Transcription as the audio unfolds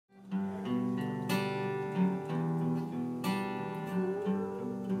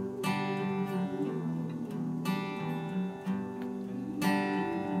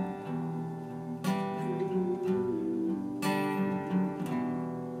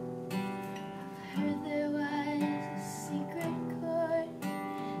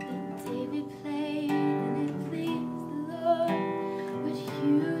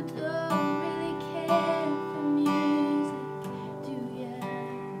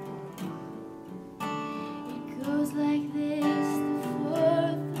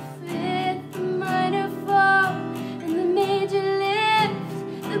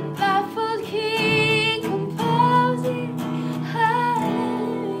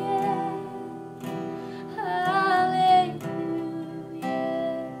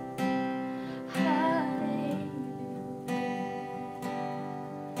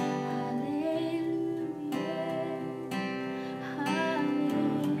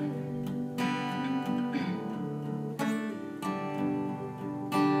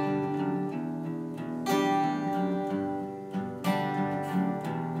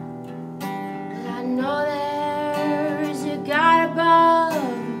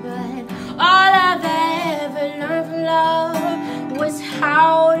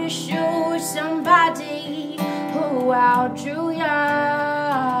you outdrew ya.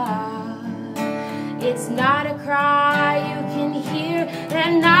 It's not a cry you can hear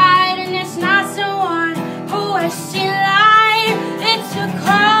at night, and it's not someone who has seen light. It's a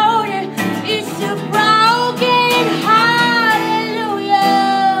crowded, it's a broken hallelujah,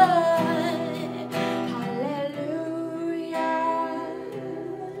 hallelujah,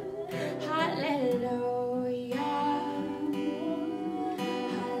 hallelujah,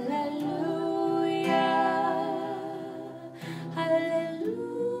 hallelujah,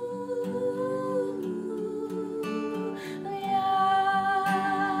 hallelujah.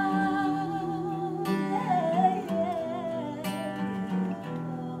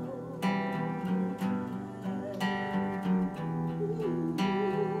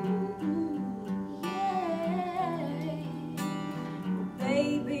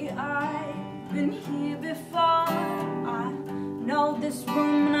 Baby, I've been here before. I know this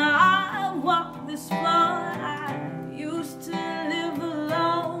room and I walk this floor. I used to live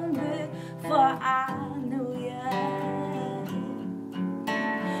alone before I knew ya.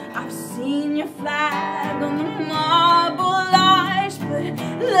 I've seen your flag on the marble arch, but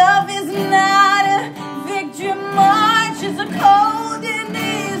love is not a victory march. It's a cold and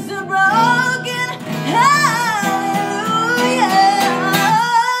it's a broken hallelujah,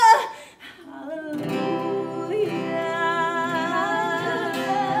 hallelujah,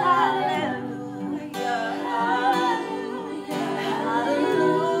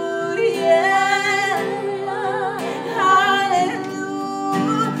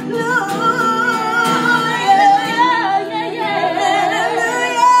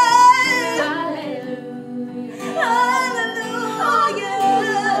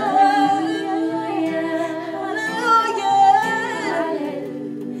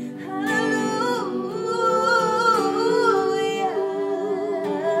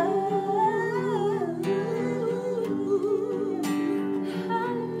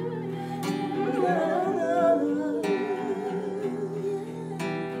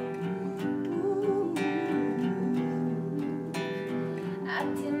 I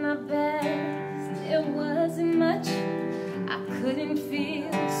did my best, it wasn't much. I couldn't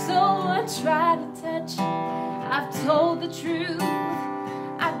feel, so I tried to touch. I've told the truth,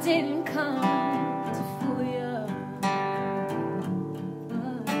 I didn't come